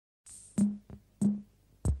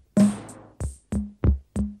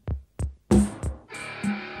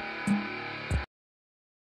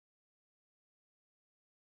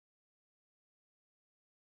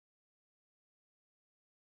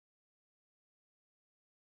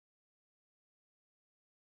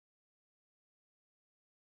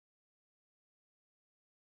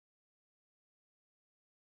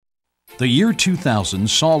The year 2000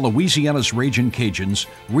 saw Louisiana's Ragin Cajuns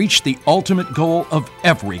reach the ultimate goal of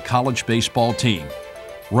every college baseball team: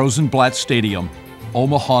 Rosenblatt Stadium,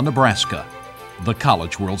 Omaha, Nebraska, the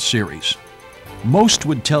College World Series. Most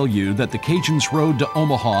would tell you that the Cajuns' road to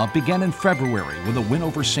Omaha began in February with a win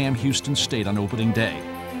over Sam Houston State on opening day.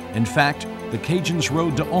 In fact, the Cajuns'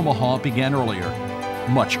 road to Omaha began earlier,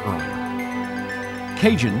 much earlier.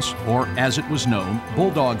 Cajuns, or as it was known,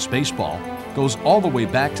 Bulldogs baseball, goes all the way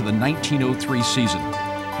back to the 1903 season.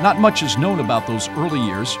 Not much is known about those early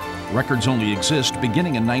years. Records only exist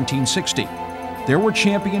beginning in 1960. There were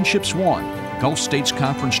championships won, Gulf States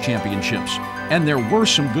Conference championships, and there were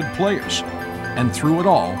some good players. And through it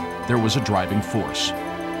all, there was a driving force.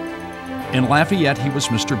 In Lafayette, he was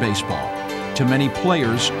Mr. Baseball. To many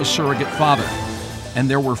players, a surrogate father. And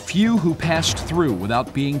there were few who passed through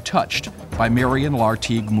without being touched by Marion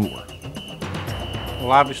Lartigue Moore.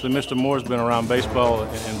 Well, obviously, Mr. Moore's been around baseball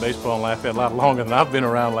and baseball in Lafayette a lot longer than I've been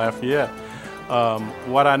around Lafayette.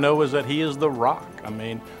 What I know is that he is the rock. I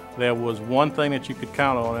mean, there was one thing that you could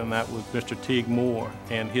count on, and that was Mr. Teague Moore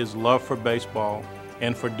and his love for baseball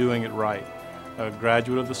and for doing it right. A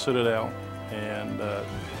graduate of the Citadel, and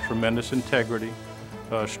tremendous integrity,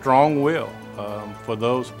 strong will for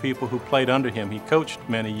those people who played under him. He coached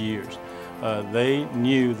many years. They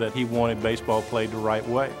knew that he wanted baseball played the right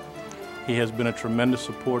way. He has been a tremendous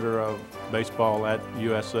supporter of baseball at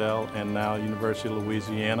USL and now University of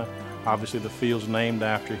Louisiana. Obviously, the field's named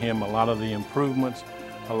after him. A lot of the improvements,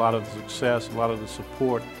 a lot of the success, a lot of the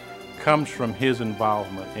support comes from his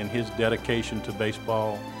involvement and his dedication to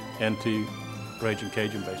baseball and to Ragin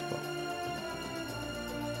Cajun baseball.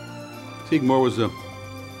 Teague Moore was an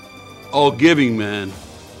all-giving man.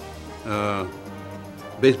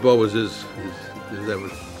 Baseball was his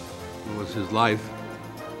life.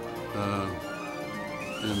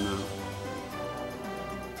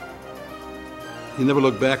 He never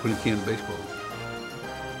looked back when it came to baseball.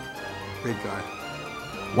 Great guy.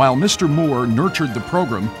 While Mr. Moore nurtured the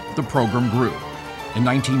program grew. In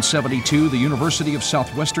 1972, the University of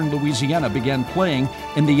Southwestern Louisiana began playing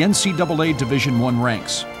in the NCAA Division I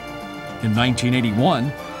ranks. In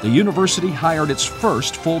 1981, the university hired its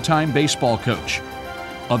first full-time baseball coach.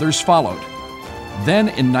 Others followed. Then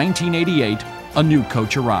in 1988, a new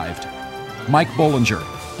coach arrived. Mike Bollinger,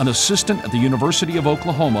 an assistant at the University of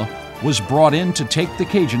Oklahoma, was brought in to take the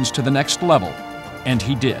Cajuns to the next level, and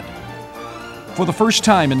he did. For the first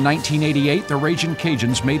time in 1988, the Ragin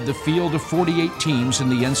Cajuns made the field of 48 teams in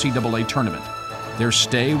the NCAA tournament. Their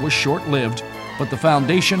stay was short-lived, but the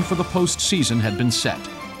foundation for the postseason had been set.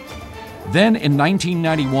 Then in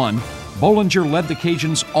 1991, Bollinger led the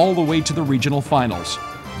Cajuns all the way to the regional finals.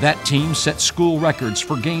 That team set school records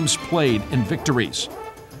for games played and victories.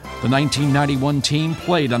 The 1991 team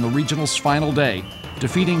played on the regional's final day,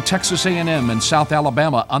 defeating Texas A&M and South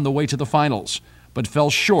Alabama on the way to the finals, but fell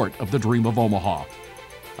short of the dream of Omaha.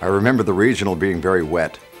 I remember the regional being very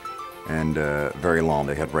wet and very long.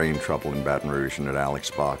 They had rain trouble in Baton Rouge and at Alex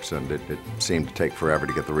Box, and it seemed to take forever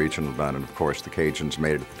to get the regional done. And of course, the Cajuns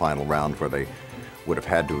made it to the final round, where they would have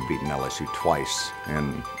had to have beaten LSU twice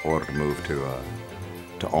in order to move to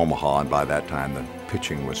Omaha, and by that time the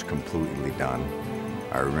pitching was completely done.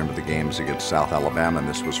 I remember the games against South Alabama, and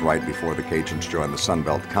this was right before the Cajuns joined the Sun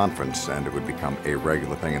Belt Conference, and it would become a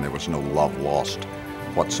regular thing, and there was no love lost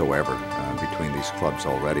whatsoever between these clubs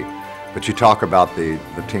already. But you talk about the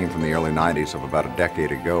team from the early 90s of about a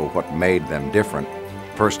decade ago. What made them different,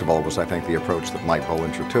 first of all, was I think the approach that Mike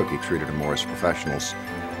Bollinger took. He treated them more as professionals.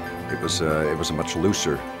 It was a much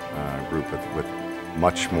looser group with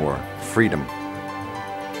much more freedom.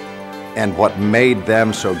 And what made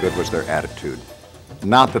them so good was their attitude.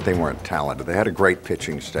 Not that they weren't talented. They had a great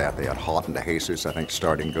pitching staff. They had Houghton DeJesus, I think,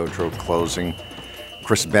 starting, Gaudreau closing,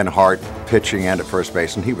 Chris Benhart pitching and at first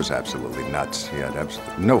base, and he was absolutely nuts. He had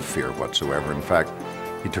absolutely no fear whatsoever. In fact,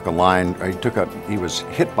 he took a line. He was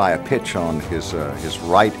hit by a pitch on his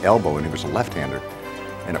right elbow, and he was a left-hander,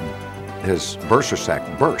 and his burster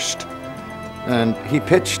sac burst. And he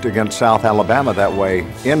pitched against South Alabama that way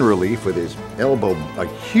in relief with his elbow, a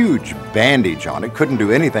huge bandage on it. Couldn't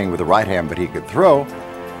do anything with the right hand, but he could throw.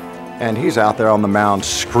 And he's out there on the mound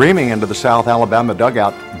screaming into the South Alabama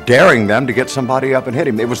dugout, daring them to get somebody up and hit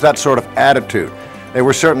him. It was that sort of attitude. They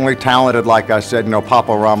were certainly talented, like I said. You know,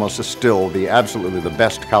 Papa Ramos is still absolutely the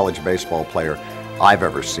best college baseball player I've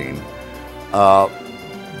ever seen.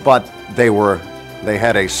 But they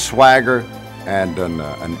had a swagger and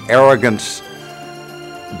an arrogance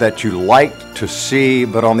that you liked to see,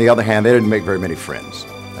 but on the other hand, they didn't make very many friends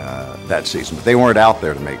that season. But they weren't out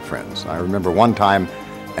there to make friends. I remember one time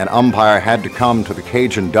an umpire had to come to the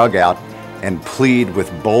Cajun dugout and plead with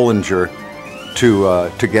Bollinger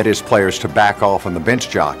to get his players to back off on the bench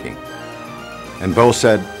jockeying. And Bo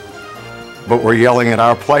said, "But we're yelling at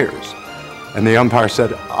our players." And the umpire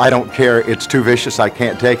said, "I don't care, it's too vicious, I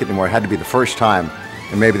can't take it anymore." It had to be the first time,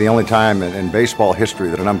 and maybe the only time in baseball history,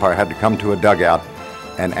 that an umpire had to come to a dugout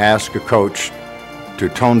and ask a coach to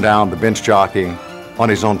tone down the bench jockeying on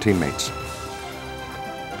his own teammates.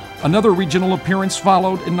 Another regional appearance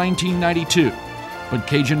followed in 1992, but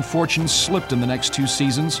Cajun fortunes slipped in the next 2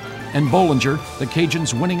 seasons, and Bollinger, the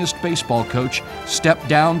Cajuns' winningest baseball coach, stepped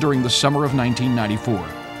down during the summer of 1994.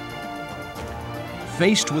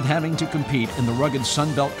 Faced with having to compete in the rugged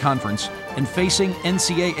Sun Belt Conference and facing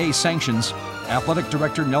NCAA sanctions, Athletic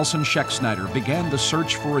Director Nelson Schexnayder began the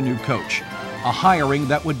search for a new coach, a hiring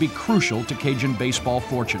that would be crucial to Cajun baseball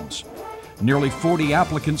fortunes. Nearly 40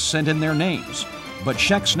 applicants sent in their names, but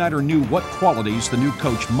Schexnayder knew what qualities the new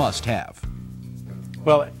coach must have.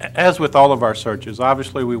 Well, as with all of our searches,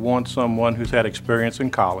 obviously we want someone who's had experience in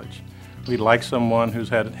college. We'd like someone who's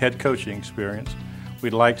had head coaching experience.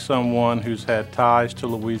 We'd like someone who's had ties to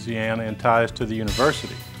Louisiana and ties to the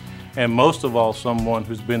university. And most of all, someone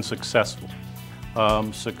who's been successful.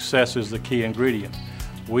 Success is the key ingredient.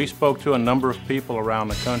 We spoke to a number of people around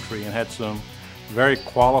the country and had some very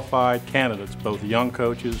qualified candidates, both young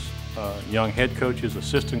coaches, young head coaches,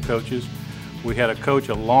 assistant coaches. We had a coach,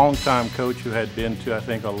 a longtime coach, who had been to, I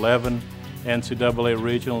think, 11 NCAA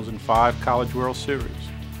regionals and 5 College World Series.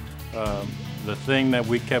 The thing that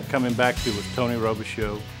we kept coming back to was Tony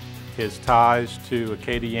Robichaux, his ties to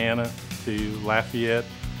Acadiana, to Lafayette,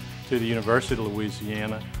 to the University of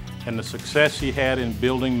Louisiana, and the success he had in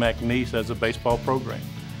building McNeese as a baseball program.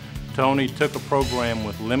 Tony took a program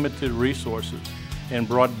with limited resources and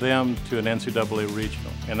brought them to an NCAA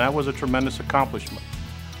regional, and that was a tremendous accomplishment.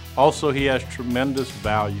 Also, he has tremendous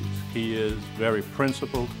values. He is very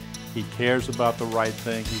principled. He cares about the right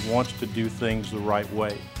thing. He wants to do things the right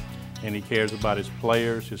way. And he cares about his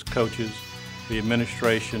players, his coaches, the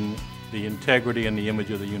administration, the integrity and the image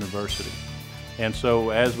of the university. And so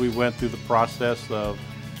as we went through the process of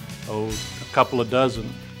a couple of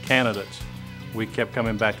dozen candidates, we kept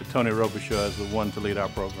coming back to Tony Robichaux as the one to lead our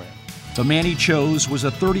program. The man he chose was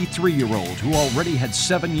a 33-year-old who already had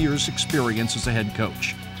 7 years' experience as a head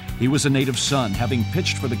coach. He was a native son, having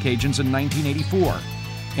pitched for the Cajuns in 1984,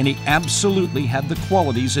 and he absolutely had the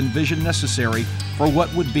qualities and vision necessary for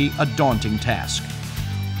what would be a daunting task.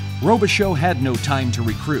 Robichaux had no time to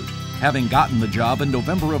recruit, having gotten the job in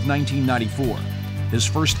November of 1994. His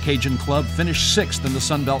first Cajun club finished 6th in the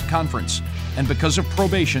Sun Belt Conference, and because of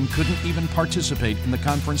probation, couldn't even participate in the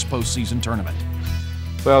conference postseason tournament.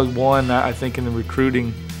 Well, one, I think in the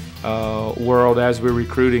recruiting world, as we're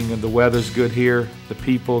recruiting, the weather's good here, the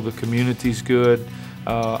people, the community's good.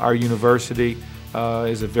 Our university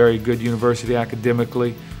is a very good university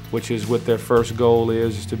academically, which is what their first goal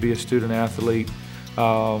is to be a student athlete.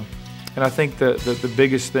 And I think the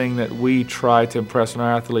biggest thing that we try to impress on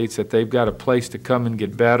our athletes, that they've got a place to come and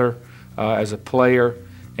get better as a player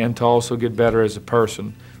and to also get better as a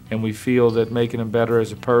person. And we feel that making them better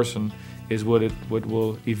as a person is what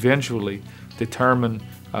will eventually determine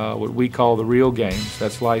what we call the real games.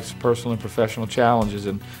 That's life's personal and professional challenges,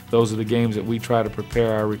 and those are the games that we try to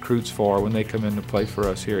prepare our recruits for when they come in to play for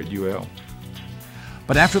us here at UL.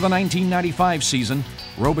 But after the 1995 season,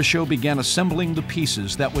 Robichaux began assembling the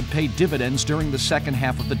pieces that would pay dividends during the second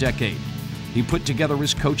half of the decade. He put together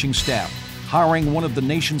his coaching staff, hiring one of the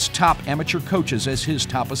nation's top amateur coaches as his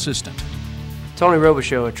top assistant. Tony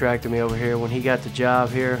Robichaux attracted me over here when he got the job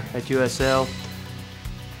here at USL.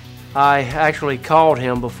 I actually called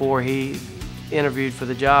him before he interviewed for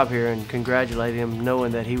the job here and congratulated him,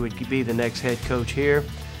 knowing that he would be the next head coach here.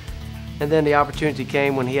 And then the opportunity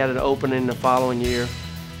came when he had an opening the following year.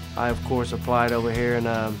 I, of course, applied over here,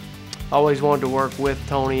 and always wanted to work with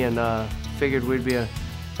Tony, and figured we'd be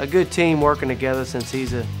a good team working together, since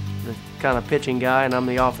he's the kind of pitching guy and I'm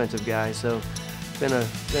the offensive guy. So been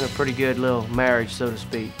a pretty good little marriage, so to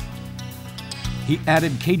speak. He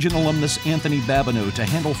added Cajun alumnus Anthony Babineau to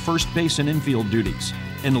handle first base and infield duties,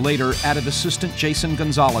 and later added assistant Jason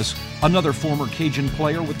Gonzalez, another former Cajun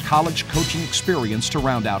player with college coaching experience, to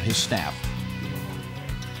round out his staff.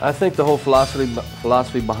 I think the whole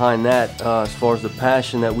philosophy behind that, as far as the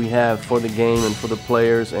passion that we have for the game and for the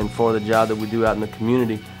players and for the job that we do out in the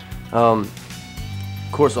community. Of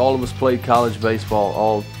course, all of us played college baseball,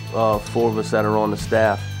 all 4 of us that are on the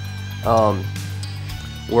staff.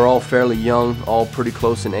 We're all fairly young, all pretty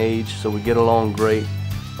close in age, so we get along great.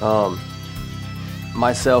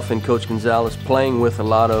 Myself and Coach Gonzalez, playing with a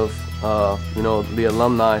lot of the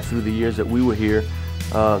alumni through the years that we were here,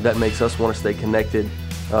 that makes us want to stay connected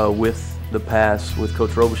with the past with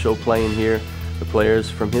Coach Robichaux playing here, the players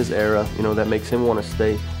from his era, you know, that makes him want to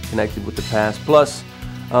stay connected with the past. Plus,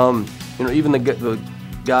 you know, even the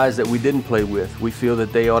guys that we didn't play with, we feel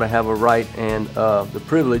that they ought to have a right and the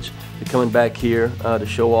privilege to coming back here to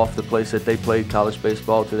show off the place that they played college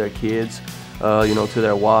baseball to their kids, you know, to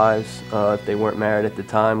their wives, if they weren't married at the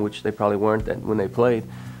time, which they probably weren't when they played.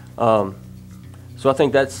 So I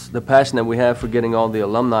think that's the passion that we have for getting all the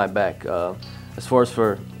alumni back. As far as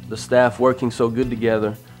for the staff working so good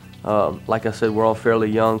together, like I said, we're all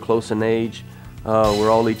fairly young, close in age.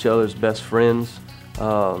 We're all each other's best friends.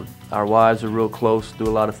 Our wives are real close, do a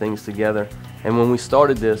lot of things together. And when we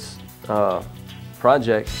started this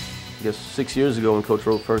project, I guess 6 years ago when Coach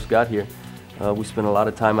Rowe first got here, we spent a lot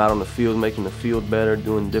of time out on the field, making the field better,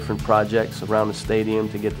 doing different projects around the stadium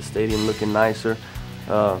to get the stadium looking nicer.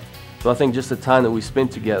 So I think just the time that we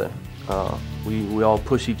spent together, we all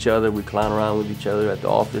push each other, we clown around with each other at the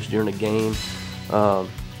office during the game.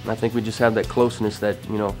 And I think we just have that closeness that,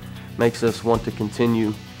 you know, makes us want to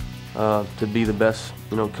continue to be the best,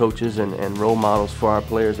 you know, coaches and role models for our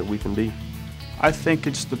players that we can be. I think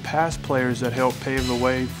it's the past players that helped pave the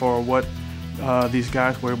way for what these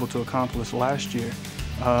guys were able to accomplish last year.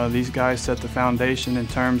 These guys set the foundation in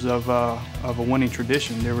terms of a winning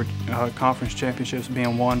tradition. There were conference championships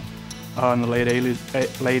being won in the late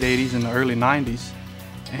 80s and the early 90s,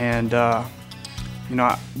 and you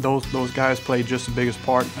know, those guys played just the biggest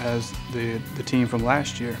part as the team from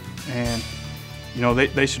last year, and you know,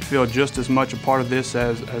 they should feel just as much a part of this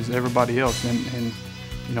as everybody else. And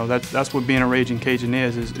you know, that's what being a Ragin' Cajun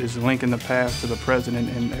is linking the past to the present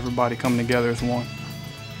and everybody coming together as one.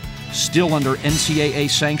 Still under NCAA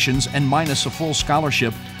sanctions and minus a full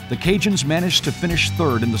scholarship, the Cajuns managed to finish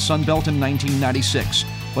third in the Sun Belt in 1996,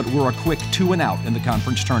 but were a quick 2-and-out in the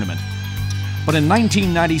conference tournament. But in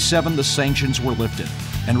 1997, the sanctions were lifted,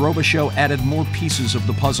 and Robichaux added more pieces of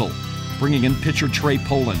the puzzle, bringing in pitcher Trey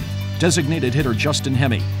Poland, designated hitter Justin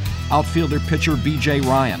Hemme, outfielder pitcher B.J.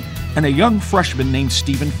 Ryan, and a young freshman named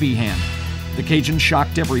Stephen Feehan. The Cajuns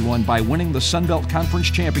shocked everyone by winning the Sun Belt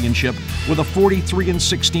Conference Championship with a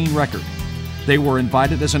 43-16 record. They were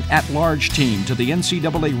invited as an at-large team to the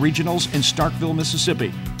NCAA Regionals in Starkville,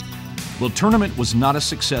 Mississippi. The tournament was not a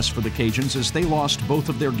success for the Cajuns as they lost both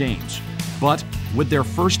of their games. But with their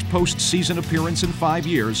first postseason appearance in 5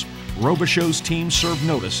 years, Robichaux's team served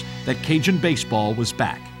notice that Cajun baseball was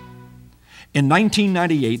back. In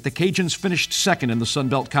 1998, the Cajuns finished second in the Sun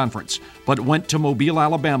Belt Conference, but went to Mobile,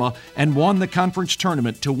 Alabama, and won the conference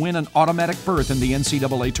tournament to win an automatic berth in the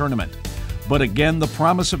NCAA tournament. But again, the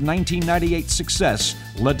promise of 1998's success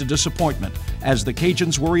led to disappointment, as the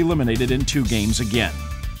Cajuns were eliminated in 2 games again.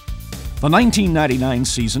 The 1999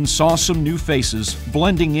 season saw some new faces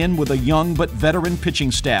blending in with a young but veteran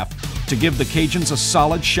pitching staff to give the Cajuns a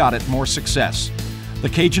solid shot at more success. The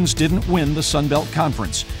Cajuns didn't win the Sun Belt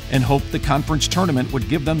Conference and hoped the conference tournament would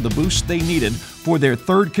give them the boost they needed for their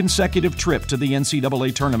 3rd consecutive trip to the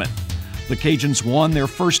NCAA tournament. The Cajuns won their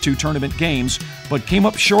first 2 tournament games, but came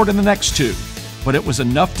up short in the next 2. But it was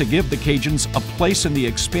enough to give the Cajuns a place in the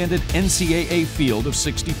expanded NCAA field of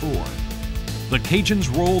 64. The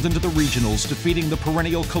Cajuns rolled into the regionals, defeating the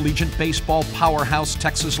perennial collegiate baseball powerhouse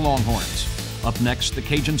Texas Longhorns. Up next, the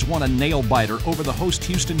Cajuns won a nail-biter over the host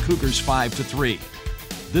Houston Cougars 5-3.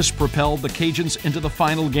 This propelled the Cajuns into the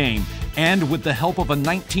final game, and with the help of a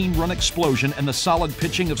 19-run explosion and the solid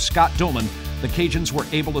pitching of Scott Doman, the Cajuns were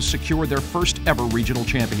able to secure their first ever regional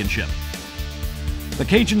championship. The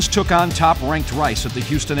Cajuns took on top-ranked Rice at the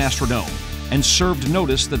Houston Astrodome and served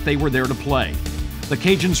notice that they were there to play. The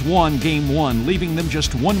Cajuns won Game 1, leaving them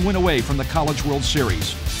just 1 win away from the College World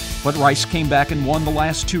Series. But Rice came back and won the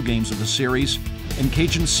last 2 games of the series, and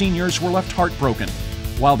Cajun seniors were left heartbroken,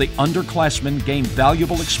 while the underclassmen gained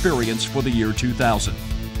valuable experience for the year 2000.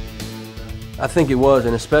 I think it was,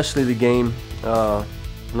 and especially the game, I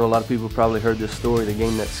know a lot of people probably heard this story, the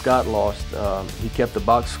game that Scott lost. He kept the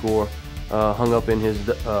box score hung up in his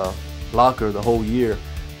locker the whole year,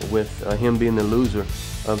 with him being the loser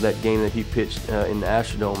of that game that he pitched in the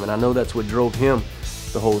Astrodome. And I know that's what drove him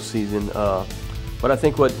the whole season. But I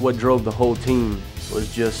think what drove the whole team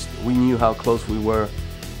was just, we knew how close we were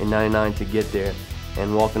in '99 to get there.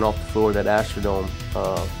 And walking off the floor of that Astrodome,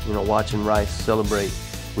 you know, watching Rice celebrate,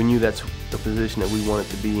 we knew that's the position that we wanted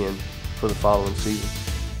to be in for the following season.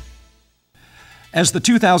 As the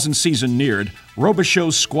 2000 season neared,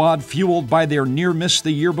 Robichaux's squad, fueled by their near miss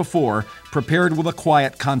the year before, prepared with a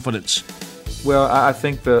quiet confidence. Well, I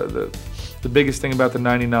think the biggest thing about the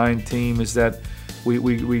 '99 team is that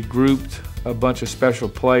we grouped a bunch of special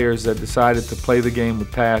players that decided to play the game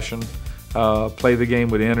with passion, play the game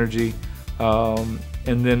with energy,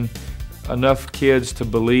 and then enough kids to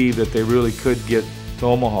believe that they really could get to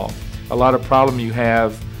Omaha. A lot of problem you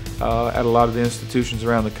have at a lot of the institutions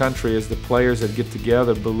around the country is the players that get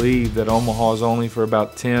together believe that Omaha is only for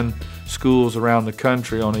about 10 schools around the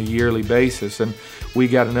country on a yearly basis, and we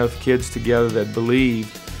got enough kids together that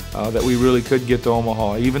believed that we really could get to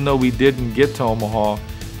Omaha. Even though we didn't get to Omaha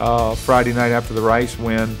Friday night after the Rice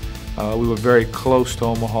win, we were very close to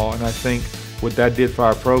Omaha, and I think what that did for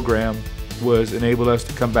our program was enable us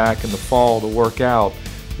to come back in the fall to work out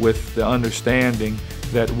with the understanding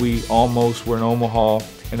that we almost were in Omaha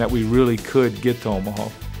and that we really could get to Omaha.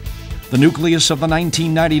 The nucleus of the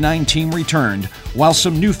 1999 team returned, while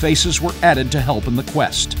some new faces were added to help in the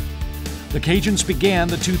quest. The Cajuns began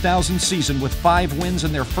the 2000 season with 5 wins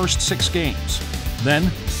in their first 6 games. Then,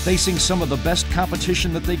 facing some of the best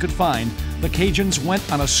competition that they could find, the Cajuns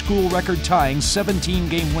went on a school record-tying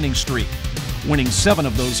 17-game winning streak, winning 7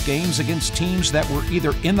 of those games against teams that were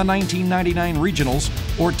either in the 1999 regionals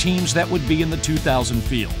or teams that would be in the 2000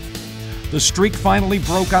 field. The streak finally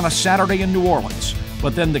broke on a Saturday in New Orleans,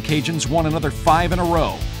 but then the Cajuns won another 5 in a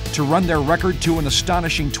row to run their record to an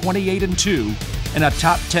astonishing 28-2 and a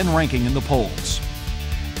top 10 ranking in the polls.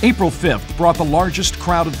 April 5th brought the largest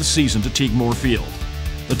crowd of the season to Teague Moore Field.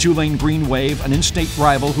 The Tulane Green Wave, an in-state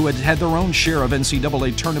rival who had had their own share of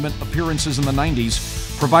NCAA tournament appearances in the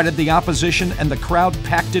 90s, provided the opposition, and the crowd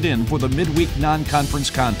packed it in for the midweek non-conference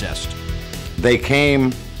contest. They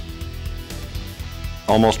came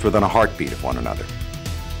almost within a heartbeat of one another.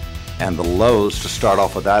 And the lows to start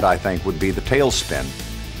off with that, I think, would be the tailspin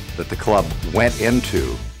that the club went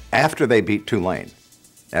into after they beat Tulane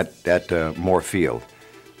at Moore Field.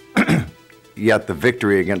 Yet the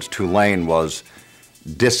victory against Tulane was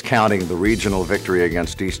discounting the regional victory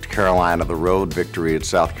against East Carolina, the road victory at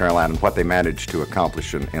South Carolina, and what they managed to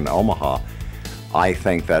accomplish in Omaha. I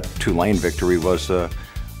think that Tulane victory was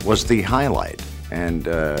the highlight. And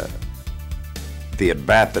the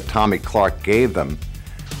at-bat that Tommy Clark gave them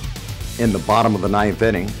in the bottom of the 9th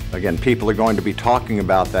inning, again, people are going to be talking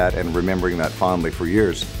about that and remembering that fondly for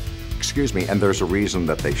years. Excuse me, and there's a reason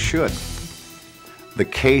that they should. The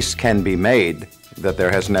case can be made that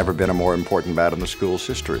there has never been a more important bat in the school's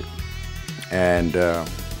history. And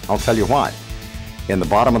I'll tell you why. In the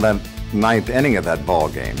bottom of that 9th inning of that ball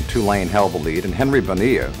game, Tulane held the lead, and Henry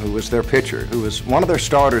Bonilla, who was their pitcher, who was one of their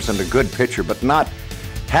starters and a good pitcher, but not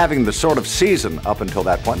having the sort of season up until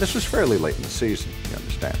that point. This was fairly late in the season, you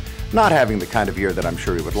understand. Not having the kind of year that I'm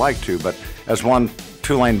sure he would like to, but as one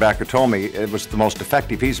Tulane backer told me, it was the most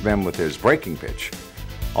effective he's been with his breaking pitch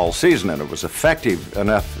all season, and it was effective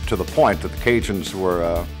enough to the point that the Cajuns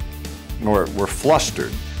were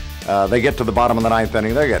flustered. They get to the bottom of the 9th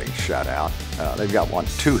inning, they're getting shut out. They've got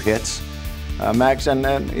 2 hits, Max,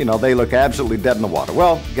 and you know, they look absolutely dead in the water.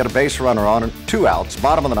 Well, get a base runner on and 2 outs,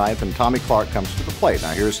 bottom of the 9th, and Tommy Clark comes to the plate.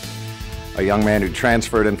 Now here's a young man who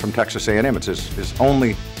transferred in from Texas A&M. It's his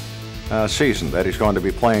only season that he's going to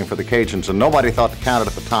be playing for the Cajuns, and nobody thought to count it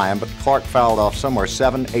at the time, but Clark fouled off somewhere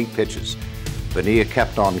 7-8 pitches. Bonilla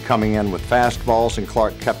kept on coming in with fastballs, and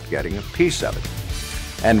Clark kept getting a piece of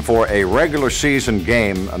it. And for a regular season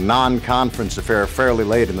game, a non-conference affair fairly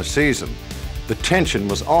late in the season, the tension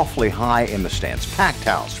was awfully high in the stands. Packed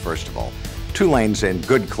house, first of all. Tulane's in,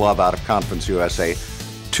 good club out of Conference USA,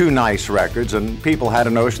 2 nice records, and people had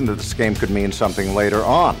a notion that this game could mean something later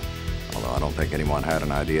on. Although I don't think anyone had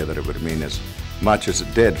an idea that it would mean as much as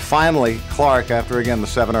it did. Finally, Clark, after again the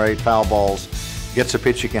 7 or 8 foul balls, gets a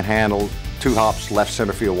pitch he can handle, 2 hops, left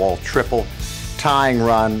center field wall, triple, tying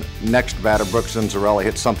run. Next batter, Brooks Zinzarelli,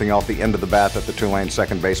 hits something off the end of the bat that the Tulane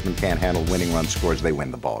second baseman can't handle. Winning run scores, they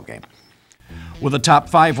win the ball game. With a top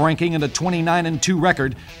 5 ranking and a 29-2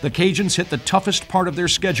 record, the Cajuns hit the toughest part of their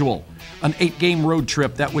schedule, an 8-game road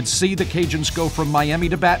trip that would see the Cajuns go from Miami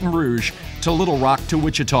to Baton Rouge to Little Rock to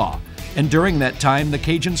Wichita. And during that time, the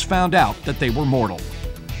Cajuns found out that they were mortal.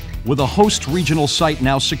 With a host regional site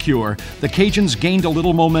now secure, the Cajuns gained a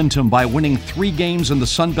little momentum by winning 3 games in the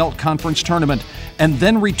Sun Belt Conference Tournament and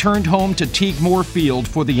then returned home to Teague Moore Field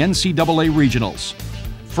for the NCAA Regionals.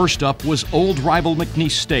 First up was old rival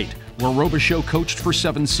McNeese State, where Robichaux coached for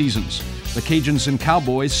 7 seasons. The Cajuns and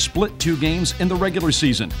Cowboys split 2 games in the regular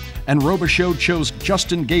season, and Robichaux chose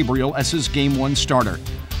Justin Gabriel as his Game 1 starter.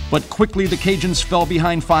 But quickly the Cajuns fell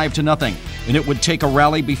behind 5-0, and it would take a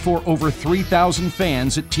rally before over 3,000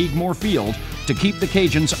 fans at Teague Moore Field to keep the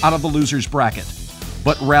Cajuns out of the loser's bracket.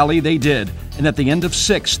 But rally they did, and at the end of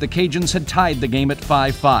 6, the Cajuns had tied the game at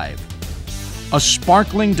 5-5. A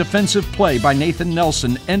sparkling defensive play by Nathan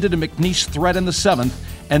Nelson ended a McNeese threat in the 7th,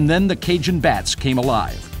 and then the Cajun bats came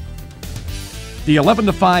alive. The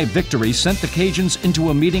 11-5 victory sent the Cajuns into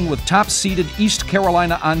a meeting with top-seeded East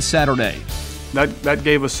Carolina on Saturday. That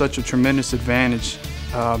gave us such a tremendous advantage,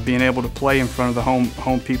 being able to play in front of the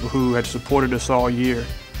home people who had supported us all year.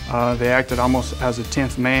 They acted almost as a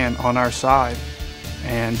 10th man on our side,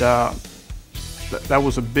 and that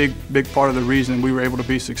was a big part of the reason we were able to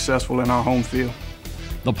be successful in our home field.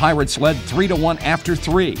 The Pirates led 3-1 after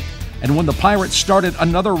 3. And when the Pirates started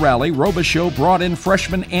another rally, Robichaux brought in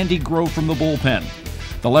freshman Andy Grove from the bullpen.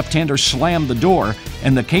 The left-hander slammed the door,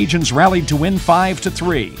 and the Cajuns rallied to win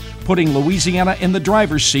 5-3, putting Louisiana in the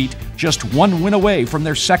driver's seat, just one win away from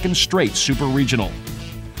their second straight Super Regional.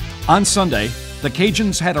 On Sunday, the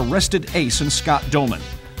Cajuns had a rested ace in Scott Doman.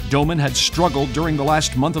 Doman had struggled during the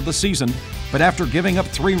last month of the season, but after giving up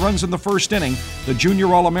 3 runs in the first inning, the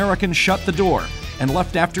junior All-American shut the door and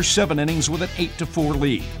left after 7 innings with an 8-4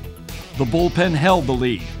 lead. The bullpen held the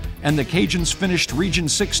lead, and the Cajuns finished Region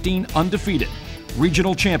 16 undefeated,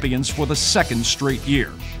 regional champions for the second straight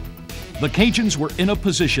year. The Cajuns were in a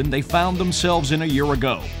position they found themselves in a year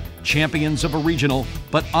ago, champions of a regional,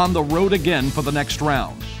 but on the road again for the next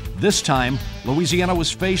round. This time, Louisiana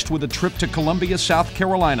was faced with a trip to Columbia, South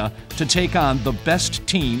Carolina to take on the best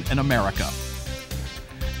team in America.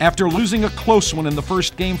 After losing a close one in the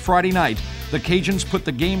first game Friday night, the Cajuns put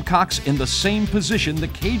the Gamecocks in the same position the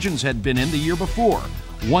Cajuns had been in the year before,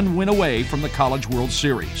 1 win away from the College World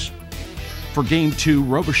Series. For Game 2,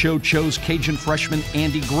 Robichaux chose Cajun freshman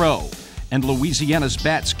Andy Grove, and Louisiana's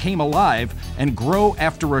bats came alive, and Grove,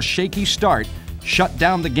 after a shaky start, shut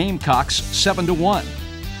down the Gamecocks 7-1.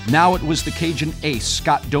 Now it was the Cajun ace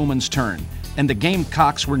Scott Doman's turn, and the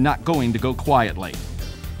Gamecocks were not going to go quietly.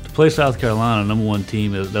 To play South Carolina, #1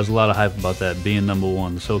 team, there's a lot of hype about that, being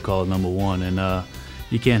 #1, the so-called #1, and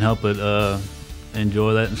you can't help but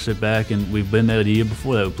enjoy that and sit back. And we've been there the year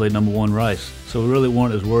before that. We played #1 Rice, so we really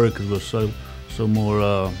weren't as worried because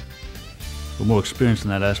we're more experienced in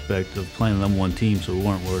that aspect of playing the #1 team, so we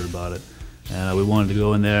weren't worried about it. And we wanted to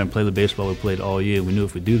go in there and play the baseball we played all year. We knew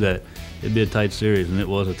if we do that, it'd be a tight series, and it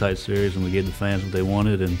was a tight series, and we gave the fans what they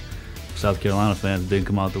wanted, and South Carolina fans didn't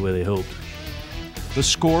come out the way they hoped. The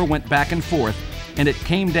score went back and forth, and it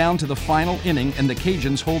came down to the final inning and the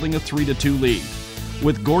Cajuns holding a 3-2 lead.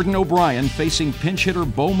 With Gordon O'Brien facing pinch hitter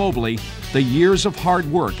Bo Mobley, the years of hard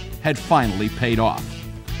work had finally paid off.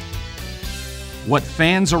 What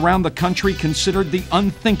fans around the country considered the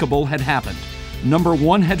unthinkable had happened.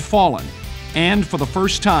 #1 had fallen, and for the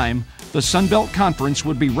first time, the Sun Belt Conference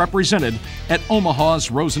would be represented at Omaha's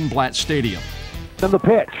Rosenblatt Stadium. And the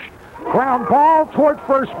pitch. Ground ball toward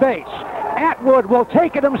first base. Atwood will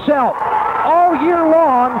take it himself. All year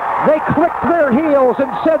long, they clicked their heels and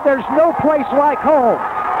said there's no place like home.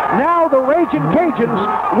 Now the Ragin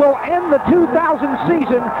Cajuns will end the 2000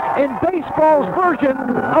 season in baseball's version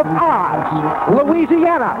of Oz.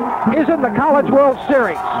 Louisiana is in the College World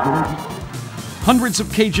Series. Hundreds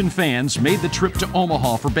of Cajun fans made the trip to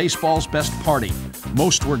Omaha for baseball's best party.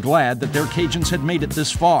 Most were glad that their Cajuns had made it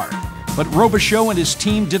this far. But Robichaux and his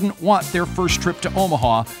team didn't want their first trip to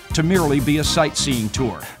Omaha to merely be a sightseeing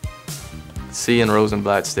tour. Seeing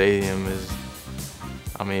Rosenblatt Stadium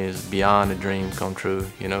is beyond a dream come true.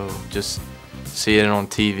 You know, just seeing it on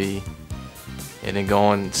TV and then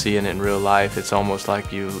going and seeing it in real life, it's almost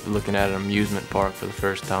like you looking at an amusement park for the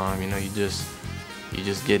first time. You know, you just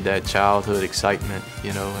get that childhood excitement,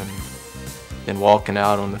 you know, and then walking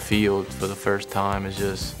out on the field for the first time is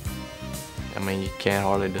just, you can't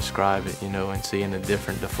hardly describe it, you know, and seeing the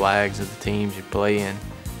flags of the teams you play in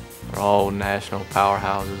are all national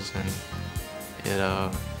powerhouses,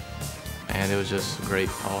 and it was just a great,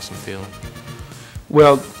 awesome feeling.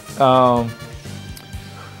 Well,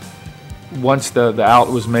 once the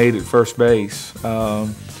out was made at first base, a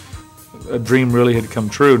dream really had come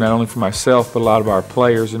true, not only for myself, but a lot of our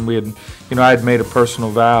players. And we had, I had made a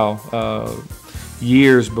personal vow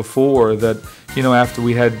years before that, after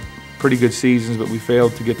we had pretty good seasons, but we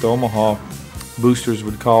failed to get to Omaha, boosters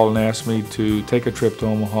would call and ask me to take a trip to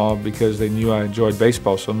Omaha because they knew I enjoyed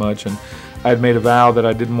baseball so much. And I had made a vow that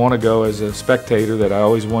I didn't want to go as a spectator, that I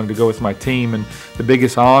always wanted to go with my team. And the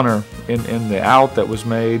biggest honor in the out that was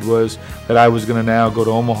made was that I was going to now go to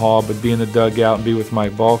Omaha, but be in the dugout and be with my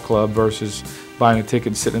ball club versus buying a ticket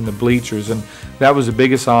and sitting in the bleachers. And that was the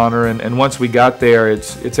biggest honor. And once we got there,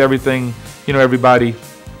 it's everything, everybody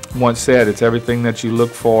once said, it's everything that you look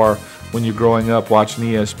for when you're growing up watching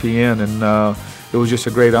ESPN. And it was just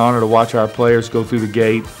a great honor to watch our players go through the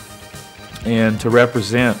gate and to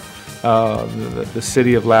represent the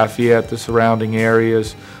city of Lafayette, the surrounding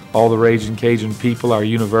areas, all the Ragin' Cajun people, our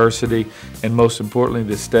university, and most importantly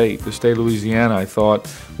the state. The state of Louisiana, I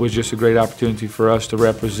thought, was just a great opportunity for us to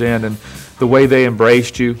represent. And the way they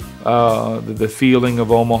embraced you, the feeling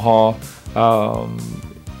of Omaha,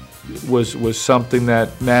 was something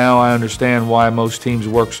that now I understand why most teams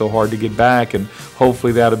work so hard to get back, and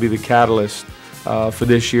hopefully that'll be the catalyst for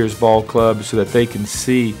this year's ball club so that they can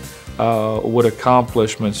see what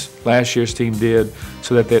accomplishments last year's team did,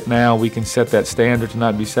 so that now we can set that standard to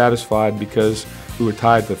not be satisfied because we were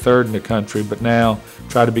tied for third in the country, but now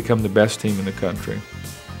try to become the best team in the country.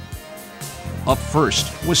 Up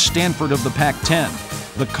first was Stanford of the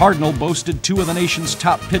Pac-10. The Cardinal boasted two of the nation's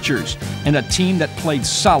top pitchers and a team that played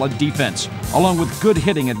solid defense, along with good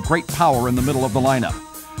hitting and great power in the middle of the lineup.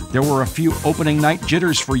 There were a few opening night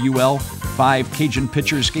jitters for UL. 5 Cajun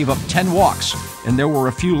pitchers gave up 10 walks, and there were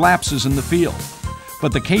a few lapses in the field.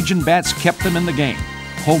 But the Cajun bats kept them in the game.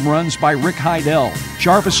 Home runs by Rick Heidel,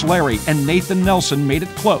 Jarvis Larry, and Nathan Nelson made it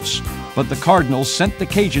close, but the Cardinals sent the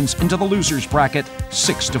Cajuns into the losers bracket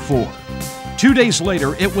 6-4. 2 days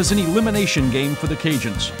later, it was an elimination game for the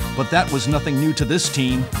Cajuns, but that was nothing new to this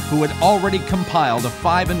team, who had already compiled a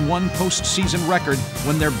 5-1 postseason record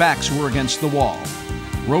when their backs were against the wall.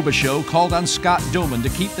 Robichaux called on Scott Doman to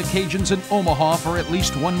keep the Cajuns in Omaha for at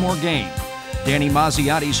least one more game. Danny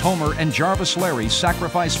Mazziotti's homer and Jarvis Larry's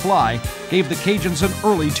sacrifice fly gave the Cajuns an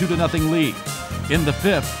early 2-0 lead. In the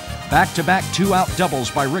 5th, back-to-back 2-out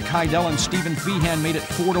doubles by Rick Heidel and Stephen Feehan made it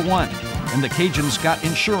 4-1, and the Cajuns got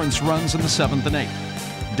insurance runs in the 7th and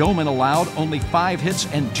 8th. Doman allowed only 5 hits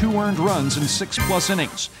and 2 earned runs in 6+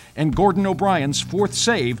 innings, and Gordon O'Brien's 4th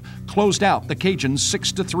save closed out the Cajuns'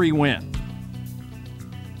 6-3 win.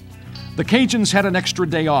 The Cajuns had an extra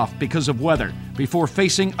day off because of weather before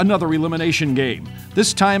facing another elimination game,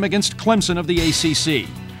 this time against Clemson of the ACC.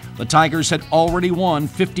 The Tigers had already won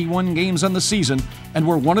 51 games on the season and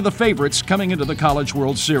were one of the favorites coming into the College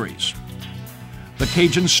World Series. The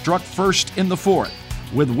Cajuns struck first in the 4th,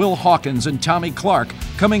 with Will Hawkins and Tommy Clark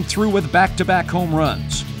coming through with back-to-back home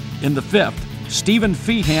runs. In the 5th, Stephen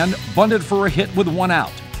Feehan bunted for a hit with 1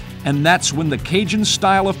 out, and that's when the Cajun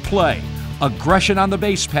style of play, aggression on the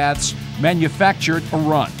base paths, manufactured a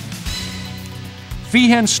run.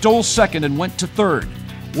 Feehan stole second and went to third.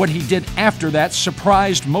 What he did after that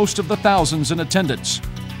surprised most of the thousands in attendance.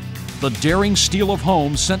 The daring steal of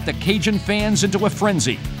home sent the Cajun fans into a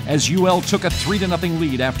frenzy as UL took a 3-0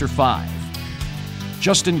 lead after 5.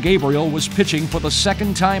 Justin Gabriel was pitching for the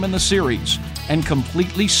 2nd time in the series and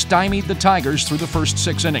completely stymied the Tigers through the first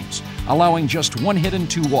 6 innings, allowing just 1 hit and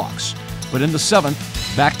 2 walks. But in the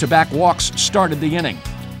 7th, back-to-back walks started the inning.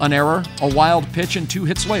 An error, a wild pitch, and 2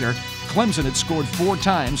 hits later, Clemson had scored 4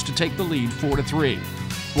 times to take the lead 4-3.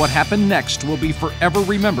 What happened next will be forever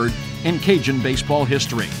remembered in Cajun baseball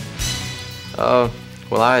history. Well,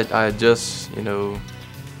 I had just,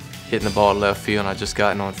 hitting the ball to left field, and I just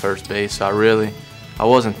gotten on first base. So I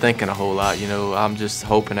wasn't thinking a whole lot. I'm just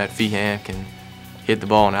hoping that Feehan can hit the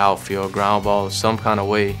ball in the outfield, ground ball, some kind of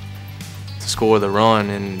way to score the run,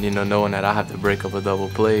 and knowing that I have to break up a double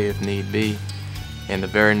play if need be. And the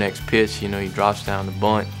very next pitch, he drops down the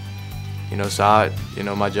bunt. So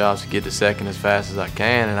my job is to get to second as fast as I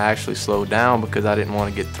can, and I actually slowed down because I didn't want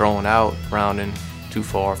to get thrown out rounding too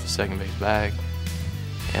far off the second base bag.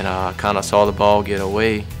 And I kind of saw the ball get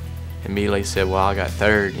away, immediately said, well, I got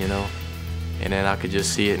third, And then I could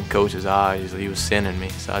just see it in Coach's eyes. He was sending me,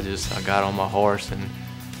 so I got on my horse, and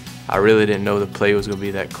I really didn't know the play was going to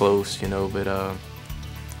be that close, but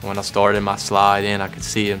when I started my slide in, I could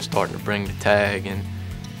see him starting to bring the tag, and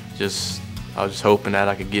I was just hoping that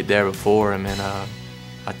I could get there before him, and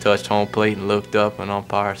I touched home plate and looked up, and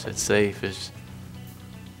umpire said safe.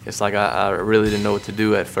 It's like I really didn't know what to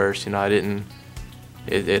do at first.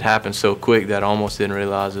 It happened so quick that I almost didn't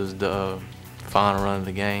realize it was the final run of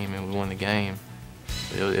the game, and we won the game.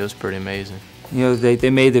 It was pretty amazing. They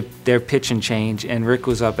made their pitching change, and Rick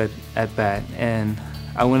was up at bat, and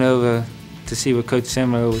I went over to see what Coach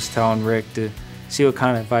Simler was telling Rick, to see what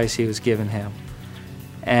kind of advice he was giving him.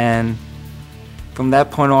 And from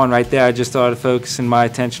that point on right there, I just started focusing my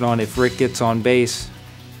attention on, if Rick gets on base,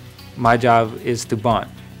 my job is to bunt.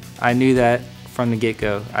 I knew that from the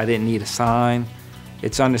get-go. I didn't need a sign.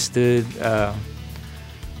 It's understood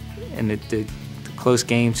in the close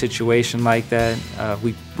game situation like that.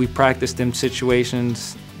 We practiced them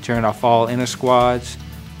situations during our fall inter squads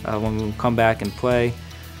when we come back and play,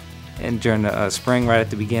 and during the spring right at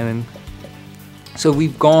the beginning. So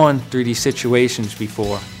we've gone through these situations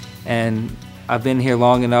before, and I've been here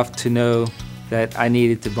long enough to know that I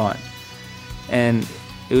needed to bunt. And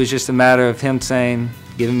it was just a matter of him saying,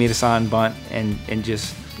 giving me the sign bunt, and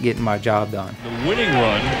just getting my job done. The winning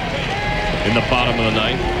run in the bottom of the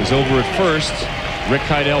ninth is over at first. Rick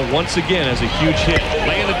Heidel once again has a huge hit,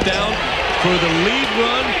 laying it down for the lead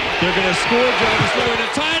run. They're going to score. Jarvis Lillard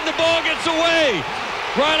in time. The ball gets away.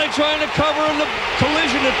 Riley trying to cover in the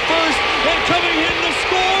collision at first, and coming in to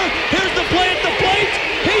score. Here's the play at the plate.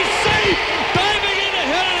 He's safe. Diving in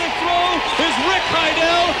ahead of the throw is Rick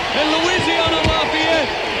Heidel, and Louisiana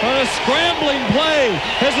Lafayette on a scrambling play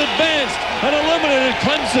has advanced and eliminated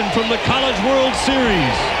Clemson from the College World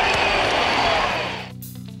Series.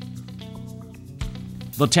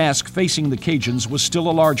 The task facing the Cajuns was still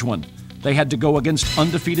a large one. They had to go against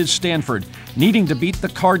undefeated Stanford, needing to beat the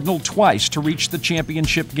Cardinal twice to reach the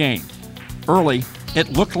championship game. Early,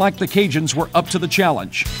 it looked like the Cajuns were up to the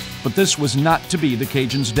challenge, but this was not to be the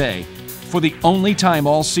Cajuns' day. For the only time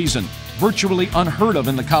all season, virtually unheard of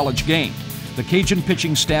in the college game, the Cajun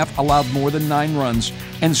pitching staff allowed more than 9 runs,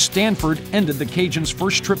 and Stanford ended the Cajuns'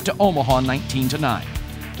 first trip to Omaha 19-9.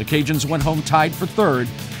 The Cajuns went home tied for 3rd,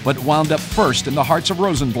 but wound up first in the hearts of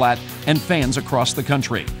Rosenblatt and fans across the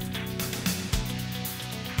country.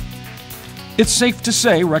 It's safe to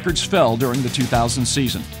say records fell during the 2000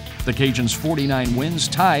 season. The Cajuns' 49 wins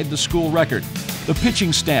tied the school record. The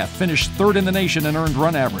pitching staff finished 3rd in the nation in earned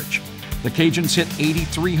run average. The Cajuns hit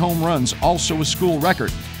 83 home runs, also a school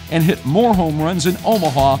record, and hit more home runs in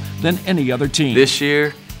Omaha than any other team. This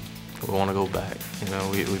year, we want to go back. You know,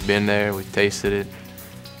 we've been there, we've tasted it,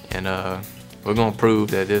 and we're going to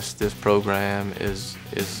prove that this program is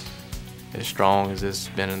as strong as it's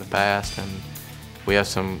been in the past. And we have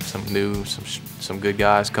some good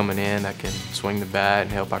guys coming in that can swing the bat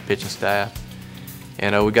and help our pitching staff.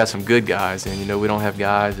 And we got some good guys, and we don't have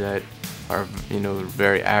guys that are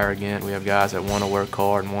very arrogant. We have guys that want to work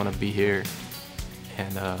hard and want to be here,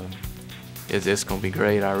 and it's going to be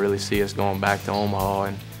great. I really see us going back to Omaha,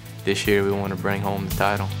 and this year we want to bring home the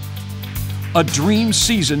title. A dream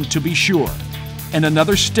season to be sure, and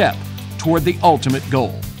another step toward the ultimate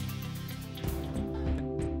goal.